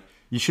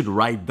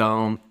write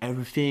down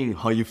everything,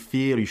 how you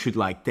feel. You should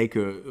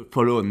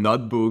follow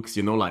notebooks,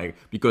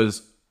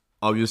 because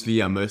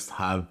obviously I must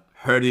have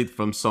heard it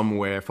from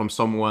somewhere, from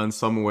someone,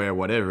 somewhere,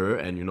 whatever."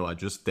 And I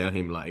just tell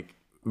him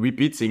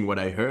repeating what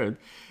I heard.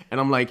 And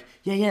I'm like,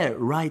 yeah,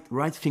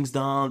 write things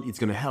down. It's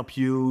gonna help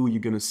you. You're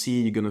gonna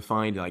see. You're gonna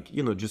find.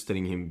 Just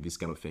telling him these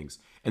kind of things.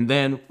 And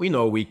then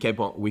we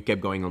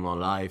kept going on our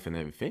life and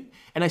everything.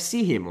 And I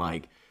see him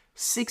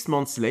 6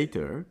 months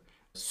later,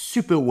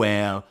 super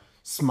well,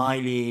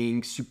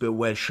 smiling, super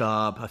well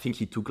sharp. I think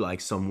he took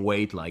some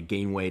weight,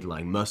 gain weight,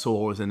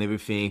 muscles and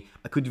everything.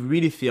 I could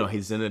really feel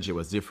his energy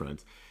was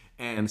different.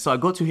 And so I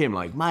go to him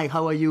Mike,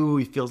 how are you?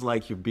 It feels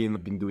like you've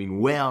been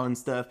doing well and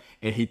stuff.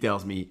 And he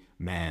tells me,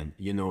 man,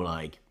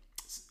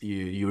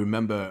 you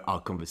remember our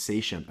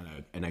conversation?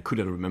 And I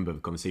couldn't remember the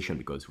conversation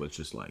because it was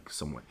just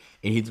somewhere.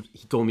 And he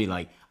told me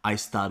I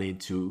started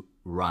to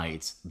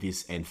write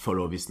this and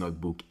follow this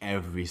notebook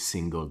every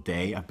single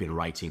day. I've been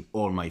writing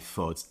all my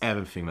thoughts,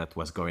 everything that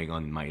was going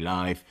on in my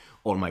life,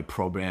 all my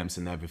problems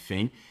and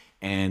everything.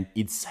 And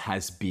it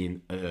has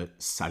been a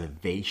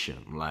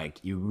salvation.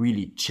 It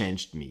really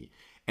changed me.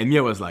 And me,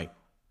 I was like,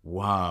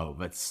 wow,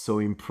 that's so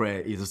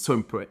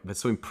that's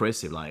so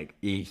impressive.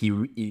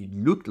 He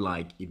looked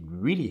like it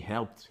really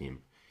helped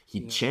him.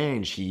 He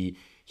changed.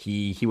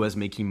 He was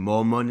making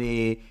more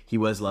money. He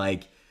was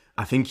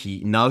I think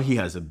now he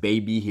has a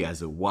baby. He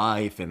has a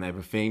wife and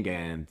everything.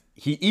 And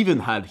he even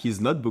had his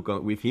notebook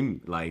with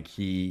him.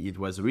 It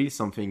was really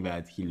something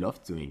that he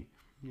loved doing.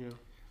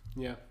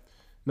 Yeah.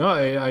 No,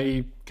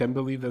 I can't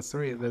believe that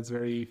story. That's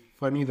very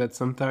funny that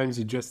sometimes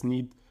you just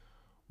need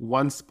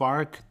one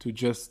spark to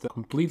just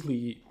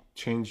completely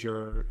change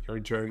your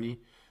journey.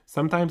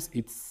 Sometimes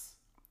it's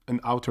an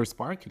outer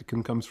spark. It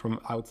can come from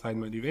outside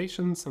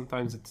motivation.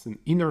 Sometimes it's an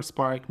inner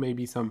spark,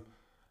 maybe some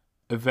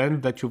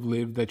event that you've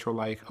lived that you're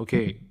like,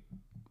 okay,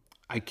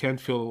 I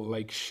can't feel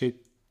like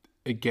shit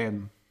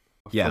again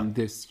from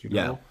this,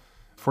 Yeah.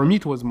 For me,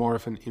 it was more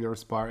of an inner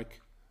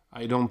spark.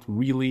 I didn't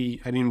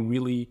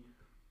really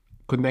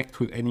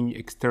connect with any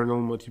external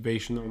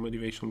motivation or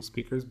motivational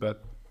speakers,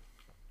 but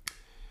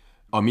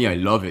me, I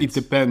love it. It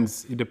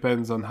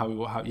depends on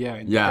how I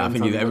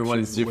think everyone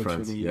is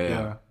different.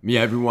 Yeah. Me,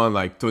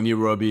 everyone Tony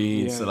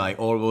Robbins,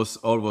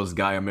 all those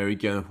guy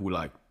American who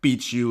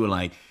pitch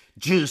you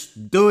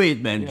just do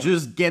it, man.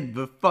 Just get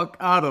the fuck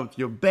out of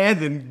your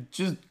bed and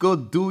just go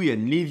do it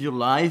and live your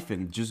life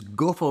and just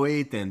go for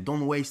it and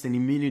don't waste any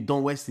minute,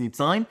 don't waste any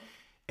time.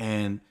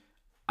 And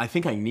I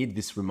think I need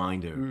this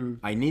reminder.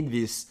 I need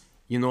this,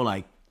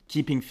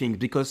 keeping things,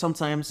 because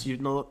sometimes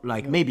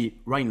maybe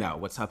right now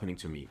what's happening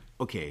to me,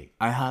 okay,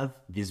 I have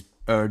this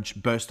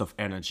burst of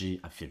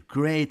energy, I feel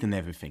great and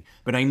everything,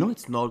 but I know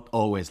it's not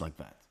always like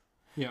that.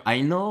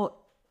 I know,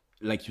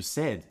 like you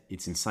said,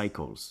 it's in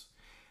cycles,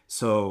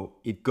 so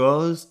it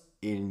goes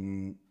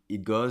and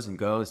goes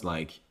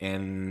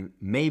and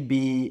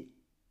maybe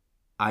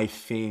I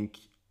think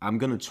I'm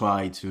gonna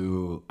try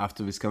to,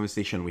 after this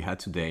conversation we had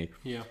today,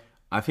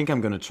 I think I'm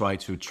gonna try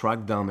to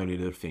track down a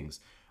little things.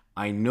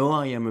 I know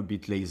I am a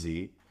bit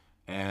lazy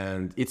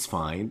and it's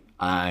fine.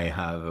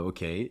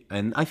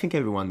 And I think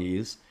everyone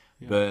is,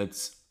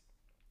 but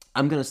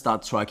I'm going to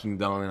start tracking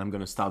down and I'm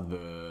going to start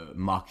the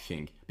mark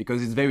thing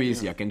because it's very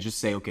easy. I can just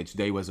say, okay,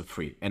 today was a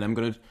 3. And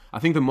I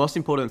think the most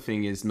important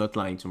thing is not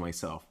lying to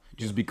myself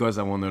just because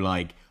I want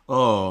to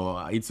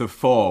it's a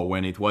 4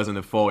 when it wasn't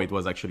a 4, it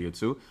was actually a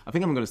 2. I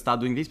think I'm going to start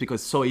doing this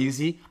because it's so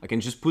easy. I can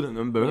just put a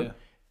number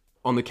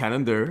on the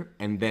calendar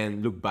and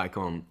then look back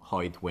on how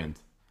it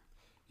went.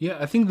 Yeah,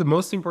 I think the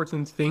most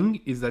important thing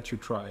is that you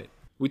try it.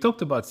 We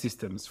talked about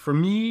systems. For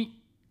me,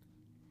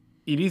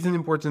 It is an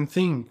important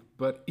thing,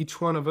 but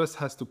each one of us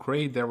has to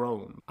create their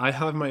own. I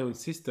have my own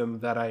system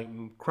that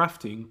I'm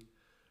crafting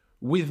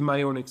with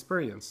my own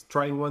experience.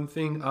 Trying one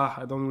thing,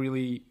 I don't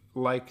really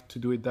like to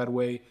do it that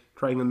way.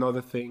 Trying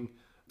another thing,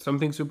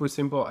 something super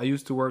simple. I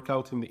used to work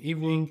out in the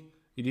evening.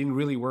 It didn't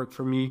really work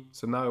for me.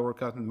 So now I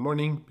work out in the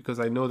morning because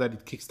I know that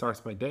it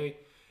kickstarts my day.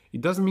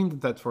 It doesn't mean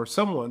that for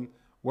someone,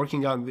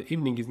 working out in the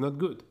evening is not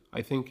good.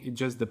 I think it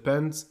just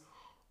depends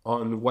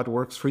on what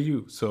works for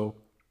you. So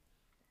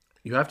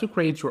you have to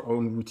create your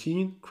own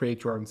routine,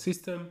 create your own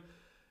system,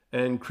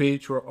 and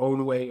create your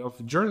own way of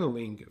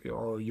journaling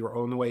or your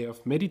own way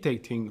of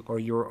meditating or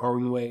your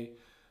own way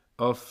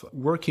of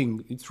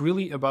working. It's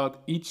really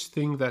about each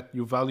thing that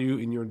you value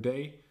in your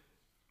day,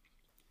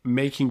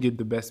 making it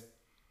the best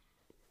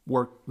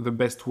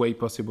way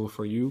possible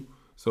for you.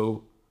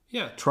 So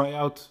yeah, try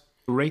out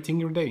rating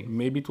your day.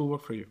 Maybe it will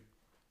work for you.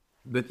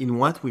 But in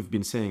what we've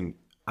been saying,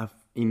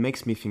 it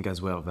makes me think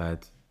as well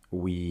that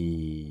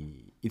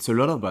it's a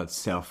lot about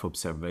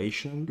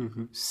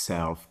self-observation,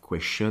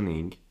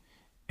 self-questioning,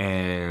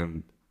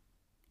 and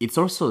it's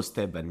also a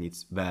step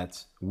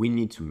that we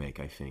need to make,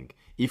 I think.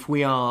 If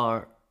we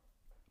are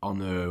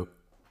on a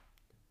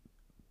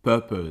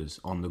purpose,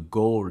 on a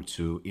goal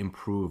to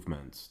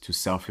improvement, to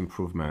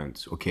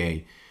self-improvement,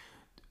 okay,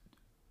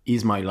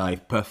 is my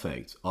life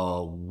perfect,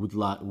 or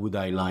would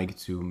I like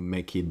to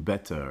make it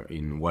better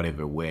in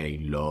whatever way,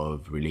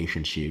 love,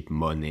 relationship,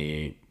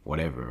 money,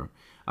 whatever.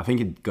 I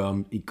think it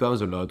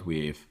comes a lot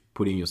with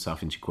putting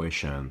yourself into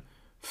question,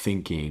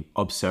 thinking,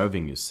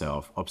 observing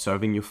yourself,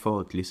 observing your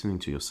thought, listening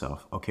to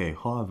yourself. Okay,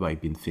 how have I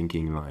been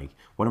thinking? Like,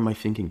 what am I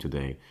thinking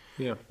today?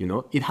 Yeah. You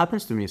know, it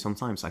happens to me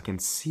sometimes. I can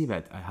see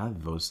that I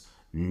have those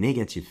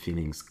negative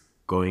feelings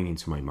going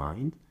into my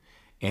mind,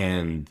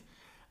 and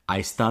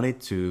I started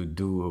to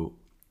do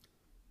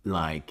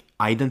like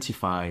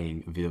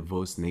identifying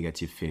those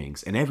negative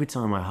feelings. And every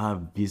time I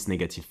have these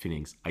negative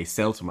feelings, I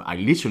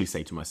literally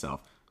say to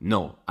myself,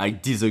 no, I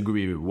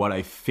disagree with what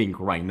I think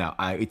right now.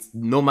 It's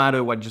no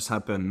matter what just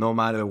happened, no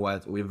matter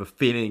what, with the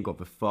feeling or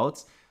the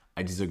thoughts,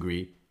 I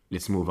disagree.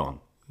 Let's move on.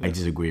 Yeah. I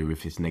disagree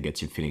with this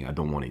negative feeling. I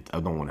don't want it.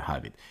 I don't want to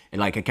have it. And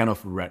like I kind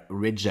of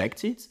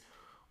reject it,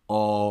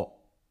 or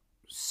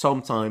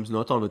sometimes,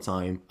 not all the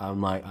time,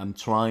 I'm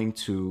trying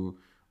to,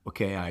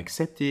 okay, I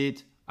accept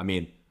it. I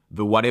mean,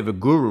 the whatever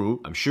guru,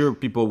 I'm sure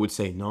people would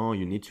say, no,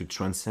 you need to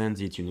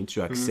transcend it, you need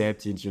to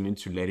accept it, you need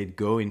to let it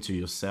go into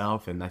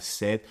yourself and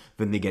accept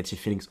the negative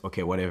feelings.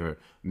 Okay, whatever.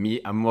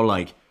 Me, I'm more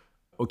like,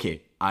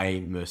 okay,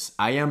 I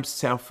am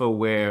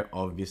self-aware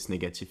of these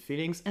negative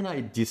feelings and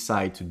I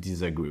decide to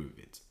disagree with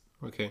it.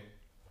 Okay.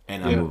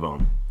 And I move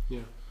on.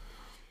 Yeah.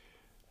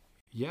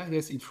 Yeah, I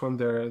guess each one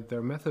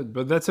their method.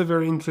 But that's a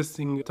very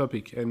interesting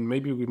topic. And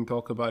maybe we can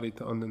talk about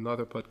it on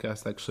another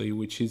podcast, actually,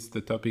 which is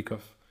the topic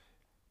of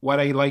what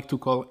I like to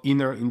call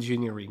inner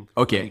engineering.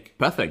 Okay, like,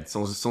 perfect.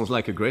 Sounds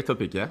like a great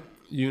topic, yeah?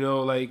 You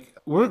know, like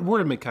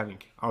we're a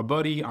mechanic. Our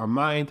body, our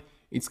mind,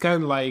 it's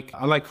kind of like,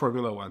 I like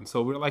Formula One.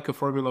 So we're like a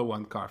Formula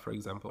One car, for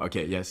example.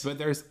 Okay, yes. But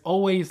there's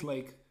always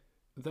like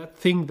that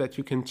thing that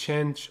you can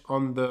change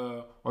on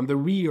the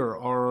rear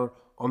or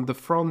on the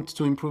front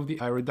to improve the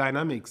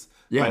aerodynamics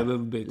by a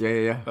little bit.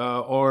 Yeah.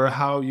 Or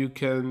how you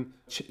can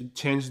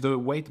change the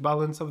weight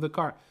balance of the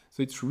car.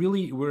 So it's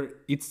really,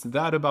 it's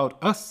that about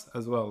us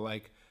as well.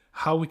 Like,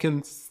 how we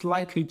can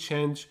slightly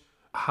change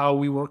how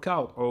we work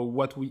out or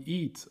what we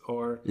eat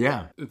or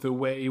the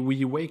way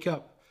we wake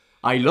up.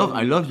 I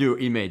love your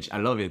image. I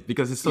love it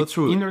because it's so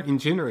true. Inner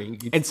engineering.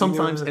 And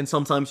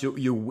sometimes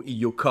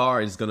your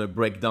car is gonna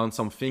break down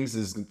some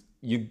things.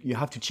 You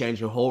have to change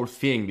the whole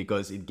thing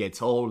because it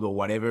gets old or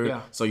whatever.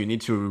 Yeah. So you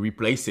need to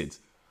replace it.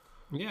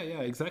 Yeah,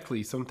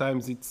 exactly.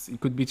 Sometimes it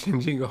could be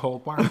changing a whole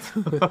part.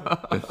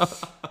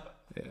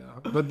 Yeah,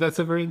 but that's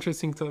a very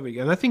interesting topic.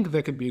 And I think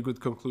that could be a good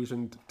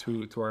conclusion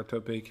to our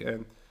topic.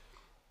 And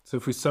so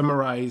if we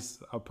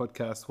summarize our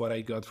podcast, what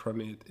I got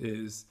from it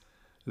is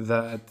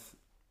that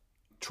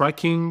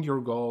tracking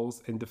your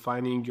goals and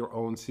defining your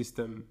own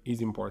system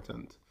is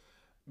important.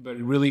 But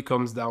it really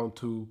comes down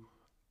to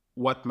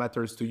what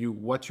matters to you,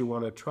 what you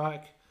want to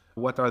track,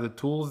 what are the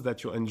tools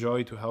that you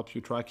enjoy to help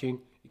you tracking.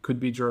 It could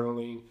be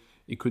journaling,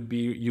 it could be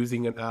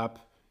using an app,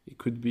 it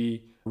could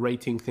be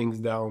writing things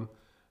down.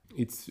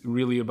 It's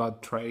really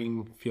about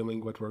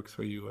feeling what works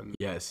for you and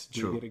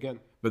doing it again.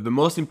 But the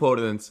most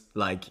important,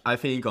 like I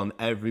think on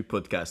every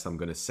podcast I'm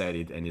going to say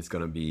it and it's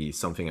going to be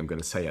something I'm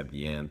going to say at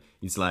the end.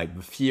 It's like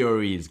the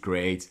theory is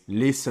great,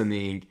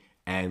 listening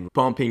and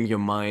pumping your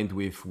mind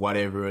with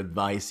whatever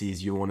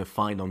advices you want to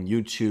find on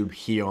YouTube,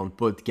 here on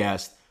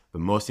podcast. The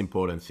most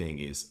important thing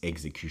is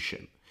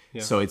execution.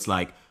 Yeah. So it's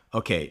like,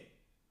 okay,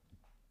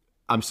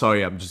 I'm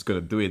sorry, I'm just gonna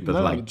do it,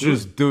 but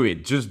just do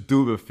it. Just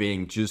do the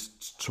thing.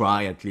 Just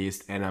try at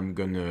least. And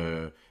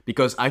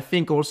because I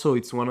think also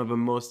it's one of the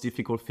most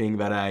difficult things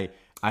that I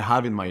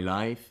have in my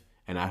life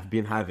and I've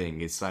been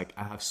having. It's like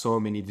I have so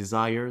many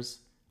desires.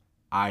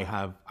 I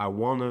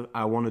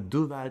wanna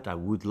do that. I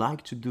would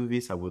like to do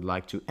this. I would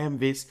like to end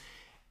this.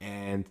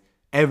 And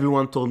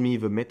everyone told me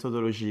the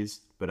methodologies,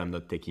 but I'm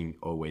not taking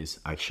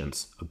always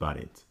actions about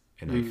it.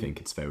 And I think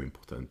it's very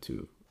important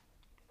to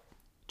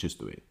just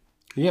do it.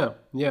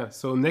 Yeah.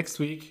 So next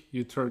week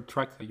you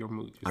track your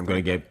mood. I'm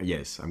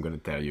gonna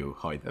tell you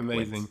how it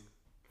Amazing. went.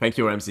 Thank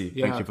you, Ramsey.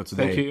 Yeah. Thank you for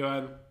today. Thank you,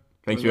 Johan.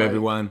 Thank you,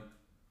 everyone.